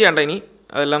ഒന്നും ചെയ്യേണ്ട, ഇനി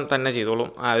അതെല്ലാം തന്നെ ചെയ്തോളും.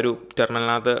 ആ ഒരു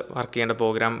ടെർമിനലിനകത്ത് വർക്ക് ചെയ്യേണ്ട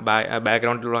പ്രോഗ്രാം,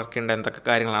 ബാക്ക്ഗ്രൗണ്ടിൽ വർക്ക് ചെയ്യേണ്ട എന്തൊക്കെ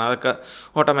കാര്യങ്ങളാണ് അതൊക്കെ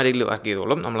ഓട്ടോമാറ്റിക്കലി വർക്ക്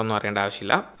ചെയ്തോളും. നമ്മളൊന്നും അറിയേണ്ട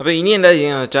ആവശ്യമില്ല. അപ്പോൾ ഇനി എന്താ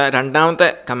ചെയ്യുകയെന്ന് വെച്ചാൽ രണ്ടാമത്തെ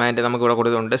കമാൻഡ് നമുക്കിവിടെ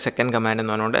കൊടുത്തിട്ടുണ്ട്, സെക്കൻഡ് കമാൻഡ്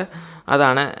എന്ന് പറഞ്ഞുകൊണ്ട്.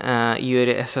 അതാണ് ഈ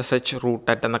ഒരു SSH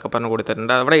root@ എന്നൊക്കെ പറഞ്ഞ്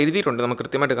കൊടുത്തിട്ടുണ്ട്. അവിടെ എഴുതിയിട്ടുണ്ട്, നമുക്ക്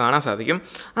കൃത്യമായിട്ട് കാണാൻ സാധിക്കും.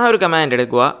 ആ ഒരു കമാൻഡ്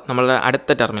എടുക്കുക. നമ്മളുടെ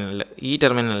അടുത്ത ടെർമിനലിൽ, ഈ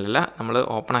ടെർമിനലിലല്ല, നമ്മൾ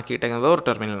ഓപ്പൺ ആക്കിയിട്ടേക്കുന്നത് വേറെ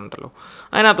ടെർമിനൽ ഉണ്ടല്ലോ,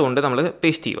 അതിനകത്ത് കൊണ്ട് നമ്മൾ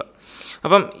പേസ്റ്റ് ചെയ്യുക.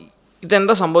 അപ്പം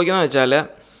ഇതെന്താ സംഭവിക്കുന്നത് വെച്ചാൽ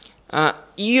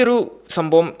ഈ ഒരു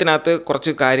സംഭവത്തിനകത്ത്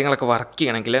കുറച്ച് കാര്യങ്ങളൊക്കെ വർക്ക്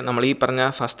ചെയ്യണമെങ്കിൽ നമ്മൾ ഈ പറഞ്ഞ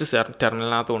ഫസ്റ്റ്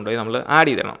ടെർമിനലിനകത്ത് കൊണ്ടുപോയി നമ്മൾ ആഡ്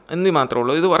ചെയ്തിടണം. എന്ന് മാത്രമേ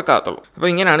ഉള്ളൂ ഇത് വർക്കാകത്തുള്ളൂ. അപ്പോൾ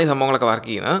ഇങ്ങനെയാണ് ഈ സംഭവങ്ങളൊക്കെ വർക്ക്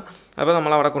ചെയ്യുന്നത്. അപ്പോൾ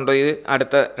നമ്മൾ അവിടെ കൊണ്ടുപോയി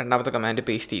അടുത്ത രണ്ടാമത്തെ കമാൻഡ്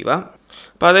പേസ്റ്റ് ചെയ്യുക.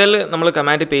 അപ്പോൾ അതിൽ നമ്മൾ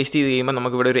കമാൻഡ് പേസ്റ്റ് ചെയ്ത് കഴിയുമ്പോൾ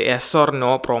നമുക്കിവിടെ ഒരു yes or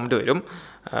no പ്രോംപ്റ്റ് വരും.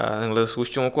 നിങ്ങൾ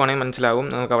സൂക്ഷിച്ച് നോക്കുവാണെങ്കിൽ മനസ്സിലാവും,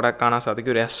 നിങ്ങൾക്ക് അവിടെ കാണാൻ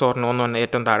സാധിക്കും ഒരു yes or no എന്ന് പറഞ്ഞാൽ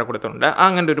ഏറ്റവും താഴെ കൊടുത്തിട്ടുണ്ട്.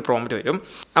 അങ്ങനെ ഒരു പ്രോംപ്റ്റ് വരും.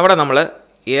 അവിടെ നമ്മൾ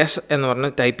yes എന്ന്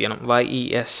പറഞ്ഞ് ടൈപ്പ് ചെയ്യണം.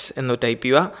 YES എന്ന് ടൈപ്പ്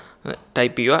ചെയ്യുക,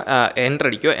 എൻ്റർ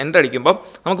അടിക്കുക. എൻ്റർ അടിക്കുമ്പോൾ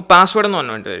നമുക്ക് പാസ്വേഡ് എന്ന്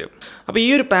പറഞ്ഞുകൊണ്ട് വരും. അപ്പോൾ ഈ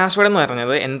ഒരു പാസ്വേഡ് എന്ന്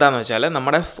പറയുന്നത് എന്താണെന്ന് വെച്ചാൽ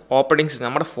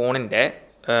നമ്മുടെ ഫോണിൻ്റെ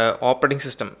ഓപ്പറേറ്റിംഗ്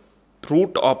സിസ്റ്റം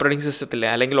റൂട്ട് ഓപ്പറേറ്റിംഗ് സിസ്റ്റത്തിലെ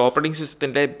അല്ലെങ്കിൽ ഓപ്പറേറ്റിംഗ്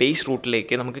സിസ്റ്റത്തിൻ്റെ ബേസ്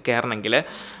റൂട്ടിലേക്ക് നമുക്ക് കയറണമെങ്കിൽ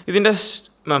ഇതിൻ്റെ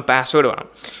പാസ്വേഡ് വേണം.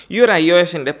 ഈ ഒരു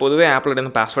iOSൻ്റെ പൊതുവേ ആപ്പിൾ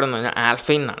ഇടുന്ന പാസ്വേഡ് എന്ന് പറഞ്ഞാൽ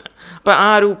ആൽഫൈൻ എന്നാണ്. അപ്പോൾ ആ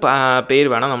ഒരു പേര്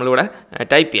വേണം നമ്മളിവിടെ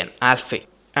ടൈപ്പ് ചെയ്യാൻ, ആൽഫൈൻ.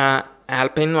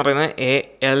 ആൽപൈൻ എന്ന് പറയുന്നത്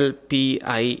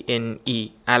ALPINE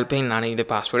ആൽപൈൻ എന്നാണ് ഇതിൻ്റെ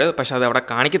പാസ്വേഡ്. പക്ഷേ അത് അവിടെ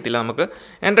കാണിക്കത്തില്ല. നമുക്ക്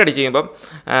എൻ്റർ അടിച്ച് ചെയ്യുമ്പം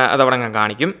അതവിടെ ഞാൻ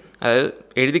കാണിക്കും. അതായത്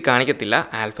എഴുതി കാണിക്കത്തില്ല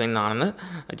ആൽപൈൻ എന്നാണെന്ന്.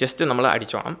 ജസ്റ്റ് നമ്മൾ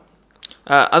അടിച്ചോണം.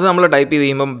 അത് നമ്മൾ ടൈപ്പ് ചെയ്ത്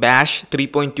കഴിയുമ്പം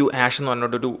 -3.2 എന്ന്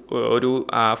പറഞ്ഞിട്ടൊരു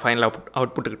ഫൈനൽ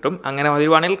ഔട്ട്പുട്ട് കിട്ടും. അങ്ങനെ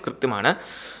വരുവാണെങ്കിൽ കൃത്യമാണ്.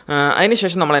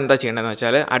 അതിനുശേഷം നമ്മൾ എന്താ ചെയ്യേണ്ടതെന്ന്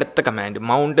വെച്ചാൽ അടുത്ത കമാൻഡ്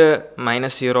mount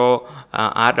 -0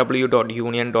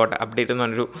 rw.union.update എന്ന്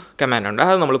പറഞ്ഞൊരു കമാൻഡുണ്ട്.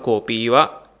 അത് നമ്മൾ കോപ്പി ചെയ്യുക.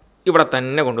 ഇവിടെ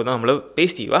തന്നെ കൊണ്ടുവന്ന് നമ്മൾ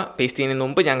പേസ്റ്റ് ചെയ്യുക. പേസ്റ്റ് ചെയ്യുന്നതിന്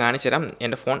മുമ്പ് ഞാൻ കാണിച്ചു തരാം.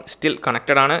 എൻ്റെ ഫോൺ സ്റ്റിൽ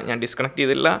കണക്റ്റഡ് ആണ്, ഞാൻ ഡിസ്കണക്ട്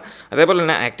ചെയ്തില്ല. അതേപോലെ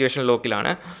തന്നെ ആക്ടിവേഷൻ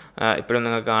ലോക്കിലാണ്. ഇപ്പോഴും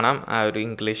നിങ്ങൾക്ക് കാണാം ആ ഒരു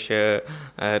ഇംഗ്ലീഷ്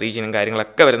റീജിയനും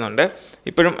കാര്യങ്ങളൊക്കെ വരുന്നുണ്ട്.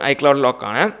 ഇപ്പോഴും iCloud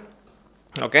ലോക്കാണ്.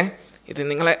 ഓക്കെ, ഇത്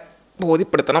നിങ്ങളെ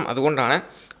ബോധ്യപ്പെടുത്തണം, അതുകൊണ്ടാണ്.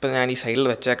 ഇപ്പോൾ ഞാൻ ഈ സൈഡിൽ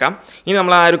വെച്ചേക്കാം. ഇനി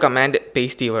നമ്മൾ ആ ഒരു കമാൻഡ്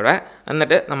പേസ്റ്റ് ചെയ്യുക ഇവിടെ.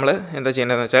 എന്നിട്ട് നമ്മൾ എന്താ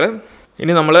ചെയ്യേണ്ടതെന്ന് വെച്ചാൽ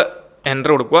ഇനി നമ്മൾ എൻ്റർ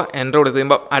കൊടുക്കുക. എൻ്റർ കൊടുത്ത്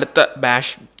കഴിയുമ്പോൾ അടുത്ത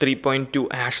 -3.2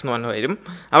 എന്ന് പറഞ്ഞ് വരും.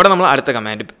 അവിടെ നമ്മൾ അടുത്ത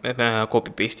കമാൻഡ്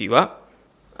കോപ്പി പേസ്റ്റ് ചെയ്യുക.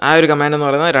 ആ ഒരു കമാൻഡ് എന്ന്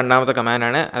പറയുന്നത് രണ്ടാമത്തെ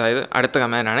കമാൻഡാണ്. അതായത് അടുത്ത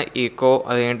കമാൻഡാണ് echo,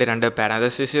 അത് കഴിഞ്ഞിട്ട് 2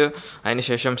 പാരാന്തസിസ്,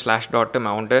 അതിനുശേഷം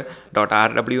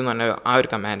 /.mount.rw എന്ന് പറഞ്ഞ ആ ഒരു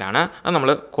കമാൻഡാണ്. അത്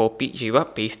നമ്മൾ കോപ്പി ചെയ്യുക,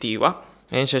 പേസ്റ്റ് ചെയ്യുക.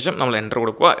 അതിനുശേഷം നമ്മൾ എൻ്റർ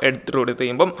കൊടുക്കുക. എൻ്റർ കൊടുത്ത്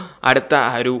കഴിയുമ്പം അടുത്ത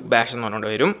ആ ഒരു ബാഷ് എന്ന്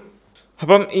പറഞ്ഞുകൊണ്ട് വരും.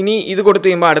 അപ്പം ഇനി ഇത് കൊടുത്ത്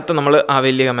കഴിയുമ്പോൾ അടുത്ത നമ്മൾ ആ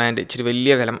വലിയ കമാൻഡ്, ഇച്ചിരി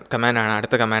വലിയ കമാൻഡാണ്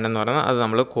അടുത്ത കമാൻഡ് എന്ന് പറയുന്നത്. അത്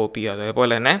നമ്മൾ കോപ്പി ചെയ്യുക.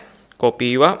 അതേപോലെ തന്നെ കോപ്പി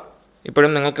ചെയ്യുക. ഇപ്പോഴും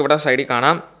നിങ്ങൾക്ക് ഇവിടെ സൈഡിൽ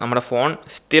കാണാം നമ്മുടെ ഫോൺ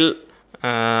സ്റ്റിൽ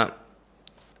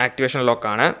ആക്ടിവേഷൻ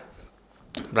ലോക്കാണ്.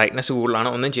 ബ്രൈറ്റ്നസ് കൂടുതലാണ്,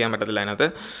 ഒന്നും ചെയ്യാൻ പറ്റത്തില്ല അതിനകത്ത്.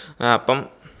 അപ്പം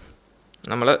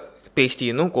നമ്മൾ പേസ്റ്റ്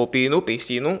ചെയ്യുന്നു, കോപ്പി ചെയ്യുന്നു,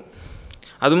 പേസ്റ്റ് ചെയ്യുന്നു.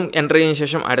 അതും എൻ്റർ ചെയ്തതിന്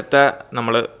ശേഷം അടുത്ത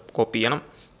നമ്മൾ കോപ്പി ചെയ്യണം,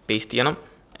 പേസ്റ്റ് ചെയ്യണം,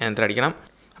 എൻ്റർ അടിക്കണം.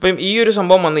 അപ്പം ഈ ഒരു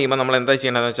സംഭവം വന്നു കഴിയുമ്പോൾ നമ്മൾ എന്താ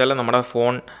ചെയ്യേണ്ടതെന്ന് വെച്ചാൽ നമ്മുടെ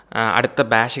ഫോൺ അടുത്ത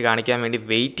ബാഷ് കാണിക്കാൻ വേണ്ടി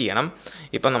വെയിറ്റ് ചെയ്യണം.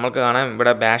 ഇപ്പം നമുക്ക് കാണാം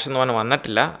ഇവിടെ ബാഷ് എന്ന് പറഞ്ഞാൽ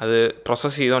വന്നിട്ടില്ല, അത്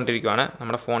പ്രോസസ്സ് ചെയ്തുകൊണ്ടിരിക്കുകയാണ്.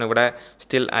 നമ്മുടെ ഫോൺ ഇവിടെ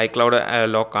സ്റ്റിൽ iCloud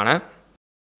ലോക്കാണ്.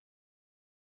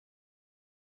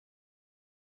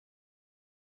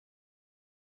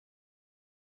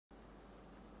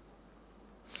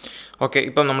 ഓക്കെ,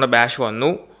 ഇപ്പം നമ്മുടെ ബാഷ്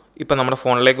വന്നു. ഇപ്പം നമ്മുടെ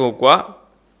ഫോണിലേക്ക് നോക്കുക.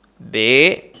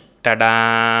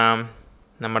 ടഡാം,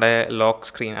 നമ്മുടെ ലോക്ക്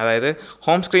സ്ക്രീൻ, അതായത്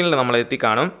ഹോം സ്ക്രീനിൽ നമ്മൾ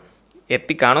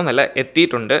എത്തിക്കാണുമെന്നല്ല,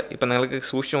 എത്തിയിട്ടുണ്ട്. ഇപ്പം നിങ്ങൾക്ക്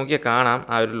സൂക്ഷിച്ച് നോക്കിയാൽ കാണാം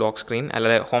ആ ഒരു ലോക്ക് സ്ക്രീൻ,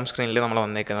 അല്ലാതെ ഹോം സ്ക്രീനിൽ നമ്മൾ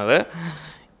വന്നേക്കുന്നത്.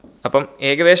 അപ്പം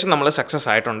ഏകദേശം നമ്മൾ സക്സസ്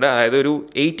ആയിട്ടുണ്ട്. അതായത് ഒരു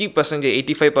 80%,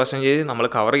 85% നമ്മൾ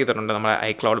കവർ ചെയ്തിട്ടുണ്ട് നമ്മുടെ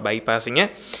iCloud ബൈപ്പാസിങ്.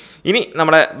 ഇനി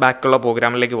നമ്മുടെ ബാക്കിയുള്ള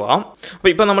പ്രോഗ്രാമിലേക്ക് പോകാം. അപ്പോൾ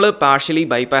ഇപ്പോൾ നമ്മൾ പാർഷ്യലി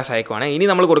ബൈപ്പാസ് അയക്കുവാണ്. ഇനി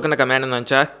നമ്മൾ കൊടുക്കേണ്ട കമാൻഡ് എന്ന്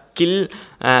വെച്ചാൽ kill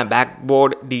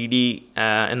backboard dd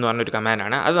എന്ന് പറഞ്ഞൊരു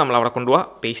കമാൻഡാണ്. അത് നമ്മൾ അവിടെ കൊണ്ടുപോവുക,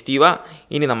 പേസ്റ്റ് ചെയ്യുക.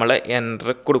 ഇനി നമ്മൾ എൻ്റർ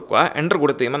കൊടുക്കുക. എൻ്റർ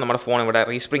കൊടുത്ത് കഴിയുമ്പോൾ നമ്മുടെ ഫോൺ ഇവിടെ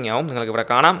റീസ്പ്രിങ് ആവും. നിങ്ങൾക്ക് ഇവിടെ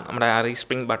കാണാം നമ്മുടെ ആ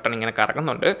റീസ്പ്രിങ് ബട്ടൺ ഇങ്ങനെ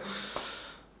കറങ്ങുന്നുണ്ട്.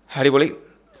 അടിപൊളി,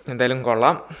 എന്തായാലും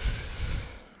കൊള്ളാം.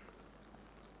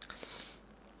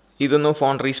 ഇതൊന്ന്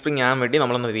ഫോൺ റീസ്പ്രിങ് ആകാൻ വേണ്ടി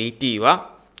നമ്മളൊന്ന് വെയിറ്റ് ചെയ്യുക.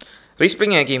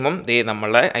 റീസ്പ്രിങ് ആക്കി കഴിയുമ്പം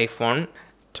നമ്മളുടെ iPhone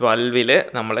 12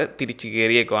 നമ്മൾ തിരിച്ച്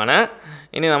കയറിയേക്കുവാണ്.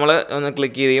 ഇനി നമ്മൾ ഒന്ന്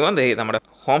ക്ലിക്ക് ചെയ്ത് കഴിയുമ്പോൾ നമ്മുടെ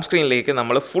ഹോം സ്ക്രീനിലേക്ക്,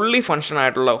 നമ്മൾ ഫുള്ളി ഫങ്ഷൻ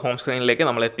ആയിട്ടുള്ള ഹോം സ്ക്രീനിലേക്ക്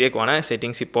നമ്മൾ എത്തിയേക്കുവാണ്.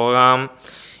 സെറ്റിങ്സിൽ പോകാം,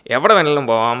 എവിടെ വേണമെങ്കിലും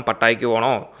പോകാം. പട്ടായിക്ക്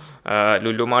പോകണോ,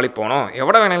 ലുലു മാളിൽ പോകണോ,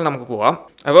 എവിടെ വേണമെങ്കിലും നമുക്ക് പോകാം.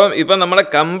 അപ്പോൾ ഇപ്പം നമ്മൾ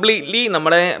കംപ്ലീറ്റ്ലി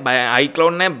നമ്മുടെ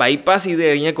iCloudനെ ബൈപ്പാസ് ചെയ്ത്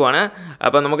കഴിഞ്ഞേക്കുവാണ്.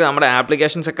 അപ്പോൾ നമുക്ക് നമ്മുടെ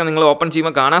ആപ്ലിക്കേഷൻസൊക്കെ നിങ്ങൾ ഓപ്പൺ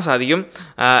ചെയ്യുമ്പോൾ കാണാൻ സാധിക്കും.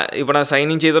 ഇവിടെ സൈൻ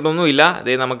ഇൻ ചെയ്തിട്ടൊന്നുമില്ല.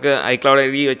 അതായത് നമുക്ക് iCloud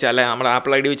ID വെച്ച്, അല്ലെ നമ്മുടെ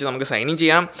ആപ്പിൾ ID വെച്ച് നമുക്ക് സൈൻ ഇൻ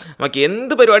ചെയ്യാം. നമുക്ക്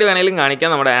എന്ത് പരിപാടി വേണമെങ്കിലും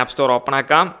കാണിക്കാം. നമ്മുടെ ആപ്പ് സ്റ്റോർ ഓപ്പൺ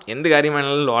ആക്കാം, എന്ത് കാര്യം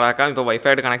വേണമെങ്കിലും ലോഡാക്കാം. ഇപ്പോൾ വൈഫൈ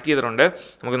ആയിട്ട് കണക്ട് ചെയ്തിട്ടുണ്ട്,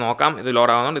 നമുക്ക് നോക്കാം ഇത്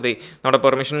ലോഡാകുന്നുണ്ട്. ഇത് നമ്മുടെ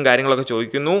പെർമിഷനും കാര്യങ്ങളൊക്കെ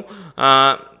ചോദിക്കുന്നു.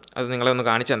 അത് നിങ്ങളെ ഒന്ന്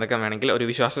കാണിച്ച് എന്തൊക്കെ വേണമെങ്കിൽ ഒരു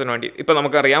വിശ്വാസത്തിന് വേണ്ടി. ഇപ്പോൾ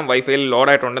നമുക്കറിയാം വൈഫൈയിൽ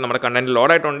ലോഡായിട്ടുണ്ട്, നമ്മുടെ കണ്ടൻറ്റ്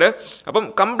ലോഡായിട്ടുണ്ട്. അപ്പം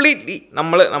കംപ്ലീറ്റ്ലി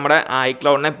നമ്മൾ നമ്മുടെ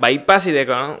iCloudനെ ബൈപ്പാസ്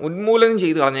ചെയ്തേക്കാണ്, ഉന്മൂലനം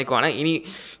ചെയ്ത് കളഞ്ഞേക്കുവാണ്.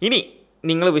 ഇനി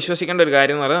നിങ്ങൾ വിശ്വസിക്കേണ്ട ഒരു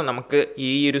കാര്യം എന്ന് പറയുന്നത്, നമുക്ക്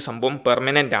ഈ ഒരു സംഭവം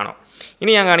പെർമനൻ്റ് ആണോ.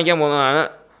 ഇനി ഞാൻ കാണിക്കാൻ പോകുന്നതാണ്,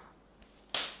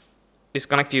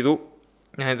 ഡിസ്കണക്ട് ചെയ്തു,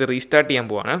 ഞാനിത് റീസ്റ്റാർട്ട് ചെയ്യാൻ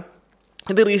പോവാണ്.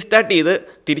 ഇത് റീസ്റ്റാർട്ട് ചെയ്ത്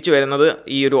തിരിച്ചു വരുന്നത്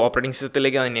ഈ ഒരു ഓപ്പറേറ്റിംഗ്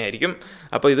സിസ്റ്റത്തിലേക്ക് തന്നെയായിരിക്കും.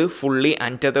 അപ്പോൾ ഇത് ഫുള്ളി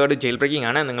അൺടെതേർഡ് ജെയിൽ ബ്രേക്കിംഗ്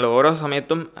ആണ്. നിങ്ങൾ ഓരോ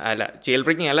സമയത്തും ജെയിൽ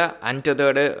ബ്രേക്കിംഗ് അല്ല,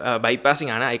 അൺടെതേർഡ്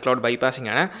ബൈപ്പാസിംഗ് ആണ്, iCloud ബൈപ്പാസിംഗ്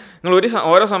ആണ്. നിങ്ങൾ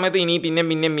ഓരോ സമയത്ത് ഇനി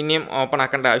പിന്നെയും ഓപ്പൺ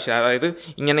ആക്കേണ്ട ആവശ്യമില്ല. അതായത്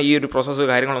ഇങ്ങനെ ഈ ഒരു പ്രോസസ്സ്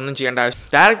കാര്യങ്ങളൊന്നും ചെയ്യേണ്ട ആവശ്യം,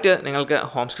 ഡയറക്റ്റ് നിങ്ങൾക്ക്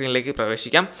ഹോം സ്ക്രീനിലേക്ക്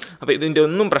പ്രവേശിക്കാം. അപ്പോൾ ഇതിൻ്റെ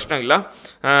ഒന്നും പ്രശ്നമില്ല.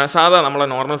 സാധാ നമ്മളെ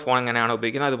നോർമൽ ഫോൺ എങ്ങനെയാണോ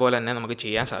ഉപയോഗിക്കുന്നത് അതുപോലെ തന്നെ നമുക്ക്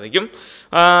ചെയ്യാൻ സാധിക്കും.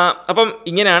 അപ്പം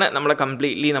ഇങ്ങനെയാണ് നമ്മൾ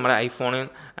കംപ്ലീറ്റ്ലി നമ്മുടെ iPhone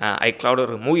iCloud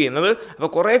റിമൂവ് ചെയ്യുന്നത്. അപ്പോൾ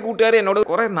കുറേ കൂട്ടുകാർ എന്നോട്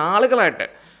കുറേ നാളുകളായിട്ട്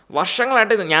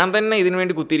വർഷങ്ങളായിട്ട് ഞാൻ തന്നെ ഇതിനു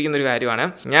വേണ്ടി കുത്തിയിരിക്കുന്ന ഒരു കാര്യമാണ്.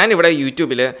 ഞാനിവിടെ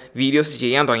യൂട്യൂബിൽ വീഡിയോസ്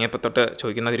ചെയ്യാൻ തുടങ്ങിയപ്പോൾ തൊട്ട്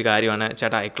ചോദിക്കുന്ന ഒരു കാര്യമാണ്,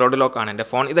 ചേട്ടാ iCloud ലോക്കാണ് എൻ്റെ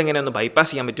ഫോൺ, ഇതെങ്ങനെ ഒന്ന്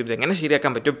ബൈപ്പാസ് ചെയ്യാൻ പറ്റും, ഇതെങ്ങനെ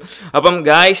ശരിയാക്കാൻ പറ്റും? അപ്പം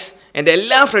ഗായ്സ്, എൻ്റെ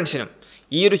എല്ലാ ഫ്രണ്ട്സിനും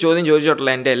ഈ ഒരു ചോദ്യം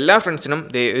ചോദിച്ചിട്ടുള്ള എൻ്റെ എല്ലാ ഫ്രണ്ട്സിനും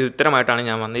ഉത്തരമായിട്ടാണ്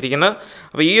ഞാൻ വന്നിരിക്കുന്നത്.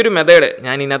 അപ്പോൾ ഈ ഒരു മെത്തേഡ്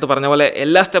ഞാൻ ഇതിനകത്ത് പറഞ്ഞ പോലെ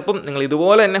എല്ലാ സ്റ്റെപ്പും നിങ്ങൾ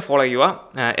ഇതുപോലെ തന്നെ ഫോളോ ചെയ്യുക.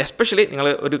 എസ്പെഷ്യലി നിങ്ങൾ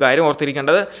ഒരു കാര്യം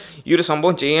ഓർത്തിരിക്കേണ്ടത്, ഈ ഒരു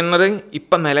സംഭവം ചെയ്യുന്നത്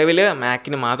ഇപ്പം നിലവിൽ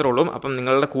മാക്കിന് മാത്രമേ ഉള്ളൂ. അപ്പം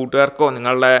നിങ്ങളുടെ കൂട്ടുകാർക്കോ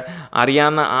നിങ്ങളുടെ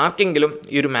അറിയാവുന്ന ആർക്കെങ്കിലും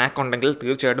ഈ ഒരു മാക്ക് ഉണ്ടെങ്കിൽ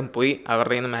തീർച്ചയായിട്ടും പോയി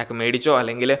അവരുടെ നിന്ന് മാക്ക് മേടിച്ചോ,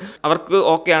 അല്ലെങ്കിൽ അവർക്ക്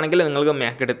ഓക്കെ ആണെങ്കിൽ നിങ്ങൾക്ക്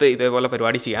മാക്ക് എടുത്ത് ഇതേപോലെ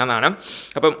പരിപാടി ചെയ്യാവുന്നതാണ്.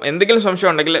 അപ്പം എന്തെങ്കിലും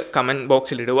സംശയം ഉണ്ടെങ്കിൽ കമൻറ്റ്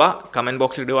ബോക്സിൽ ഇടുക. കമൻറ്റ്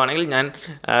ബോക്സിൽ ഇടുകയാണെങ്കിൽ ഞാൻ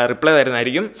റിപ്ലൈ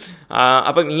തരുന്നതായിരിക്കും.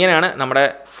 അപ്പം ഇങ്ങനെയാണ് നമ്മുടെ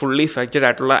ഫുള്ളി ഫ്ലെഡ്ജഡ്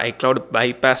ആയിട്ടുള്ള iCloud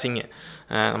ബൈപ്പാസിങ്.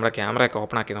 നമ്മുടെ ക്യാമറയൊക്കെ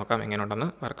ഓപ്പൺ ആക്കി നോക്കാം, എങ്ങനെ ഉണ്ടെന്ന്,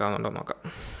 വർക്കാവുന്നുണ്ടോ നോക്കാം.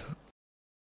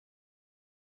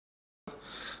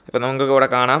 ഇപ്പം നമുക്ക് ഇവിടെ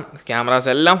കാണാം ക്യാമറാസ്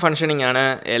എല്ലാം ഫങ്ഷനിങ് ആണ്,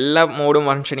 എല്ലാ മോഡും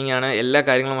ഫങ്ഷനിങ് ആണ്, എല്ലാ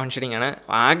കാര്യങ്ങളും ഫങ്ഷനിങ് ആണ്.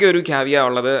 ആകെ ഒരു ക്യാവിയ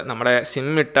ഉള്ളത്, നമ്മുടെ സിം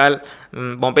ഇട്ടാൽ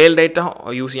മൊബൈൽ ഡേറ്റ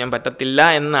യൂസ് ചെയ്യാൻ പറ്റത്തില്ല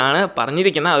എന്നാണ്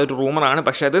പറഞ്ഞിരിക്കുന്നത്. അതൊരു റൂമറാണ്,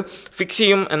 പക്ഷേ അത് ഫിക്സ്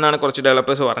ചെയ്യും എന്നാണ് കുറച്ച്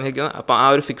ഡെവലപ്പേഴ്സ് പറഞ്ഞിരിക്കുന്നത്. അപ്പോൾ ആ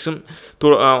ഒരു ഫിക്സും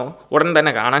ഉടൻ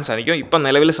തന്നെ കാണാൻ സാധിക്കും. ഇപ്പം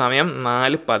നിലവിൽ സമയം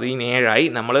 4:17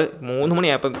 നമ്മൾ 3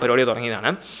 മണിയായപ്പോൾ പരിപാടി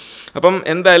തുടങ്ങിയതാണ്. അപ്പം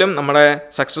എന്തായാലും നമ്മുടെ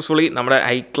സക്സസ്ഫുള്ളി നമ്മുടെ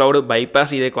iCloud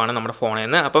ബൈപ്പാസ് ചെയ്തേക്കുവാണ് നമ്മുടെ ഫോണിൽ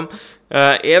നിന്ന്. അപ്പം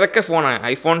ഏതൊക്കെ ഫോണാണ്,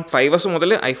 iPhone 5s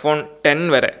മുതൽ iPhone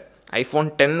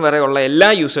 10 വരെ ഉള്ള എല്ലാ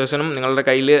യൂസേഴ്സിനും നിങ്ങളുടെ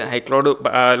കയ്യിൽ iCloud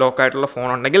ലോക്കായിട്ടുള്ള ഫോൺ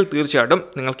ഉണ്ടെങ്കിൽ തീർച്ചയായിട്ടും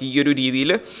നിങ്ങൾക്ക് ഈ ഒരു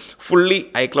രീതിയിൽ ഫുള്ളി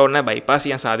iCloudനെ ബൈപ്പാസ്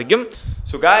ചെയ്യാൻ സാധിക്കും.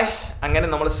 സോ ഗായ്സ്, അങ്ങനെ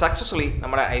നമ്മൾ സക്സസ്ഫുള്ളി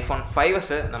നമ്മുടെ iPhone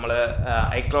 5s നമ്മൾ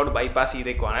iCloud ബൈപ്പാസ്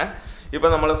ചെയ്തേക്കുവാണ്. ഇപ്പോൾ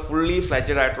നമ്മൾ ഫുള്ളി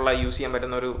ഫ്ലെഡ്ജഡ് ആയിട്ടുള്ള യൂസ് ചെയ്യാൻ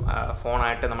പറ്റുന്ന ഒരു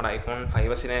ഫോണായിട്ട് നമ്മുടെ iPhone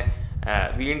 5sനെ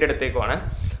വീണ്ടെടുത്തേക്കുവാണ്.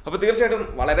 അപ്പോൾ തീർച്ചയായിട്ടും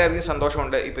വളരെയധികം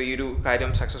സന്തോഷമുണ്ട് ഇപ്പോൾ ഈ ഒരു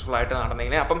കാര്യം സക്സസ്ഫുൾ ആയിട്ട്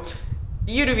നടന്നതിന്. അപ്പം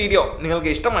ഈ ഒരു വീഡിയോ നിങ്ങൾക്ക്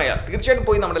ഇഷ്ടമായാൽ തീർച്ചയായിട്ടും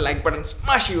പോയി നമ്മുടെ ലൈക്ക് ബട്ടൺ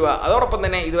സ്മാഷ് ചെയ്യുക. അതോടൊപ്പം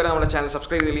തന്നെ ഇതുവരെ നമ്മുടെ ചാനൽ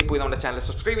സബ്സ്ക്രൈബ് ചെയ്തില്ലെങ്കിൽ പോയി നമ്മുടെ ചാനൽ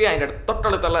സബ്സ്ക്രൈബ് ചെയ്യുക. അതിൻ്റെ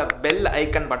തൊട്ടടുത്തുള്ള ബെൽ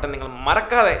ഐക്കൺ ബട്ടൺ നിങ്ങൾ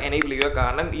മറക്കാതെ എനേബിൾ ചെയ്യുക.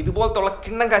 കാരണം ഇതുപോലത്തുള്ള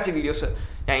കിണ്ണം കാച്ചി വീഡിയോസ്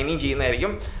ഞാൻ ഇനിയും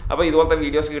ചെയ്യുന്നതായിരിക്കും. അപ്പോൾ ഇതുപോലത്തെ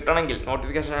വീഡിയോസ് കിട്ടണമെങ്കിൽ,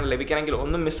 നോട്ടിഫിക്കേഷൻ ലഭിക്കണമെങ്കിൽ,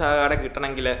 ഒന്നും മിസ്സാകാതെ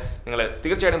കിട്ടണമെങ്കിൽ നിങ്ങൾ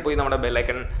തീർച്ചയായിട്ടും പോയി നമ്മുടെ ബെൽ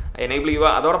ഐക്കൺ എനേബിൾ ചെയ്യുക.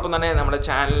 അതോടൊപ്പം തന്നെ നമ്മുടെ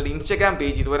ചാനലിൻ്റെ ഇൻസ്റ്റാഗ്രാം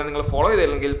പേജ് ഇതുവരെ നിങ്ങൾ ഫോളോ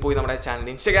ചെയ്തില്ലെങ്കിൽ പോയി നമ്മുടെ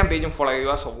ചാനലിൻ്റെ ഇൻസ്റ്റാഗ്രാം പേജും ഫോളോ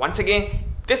ചെയ്യുക. So once again,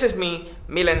 this is me,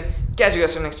 Milan. Catch you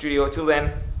guys in the next video. Till then,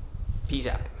 peace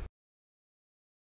out.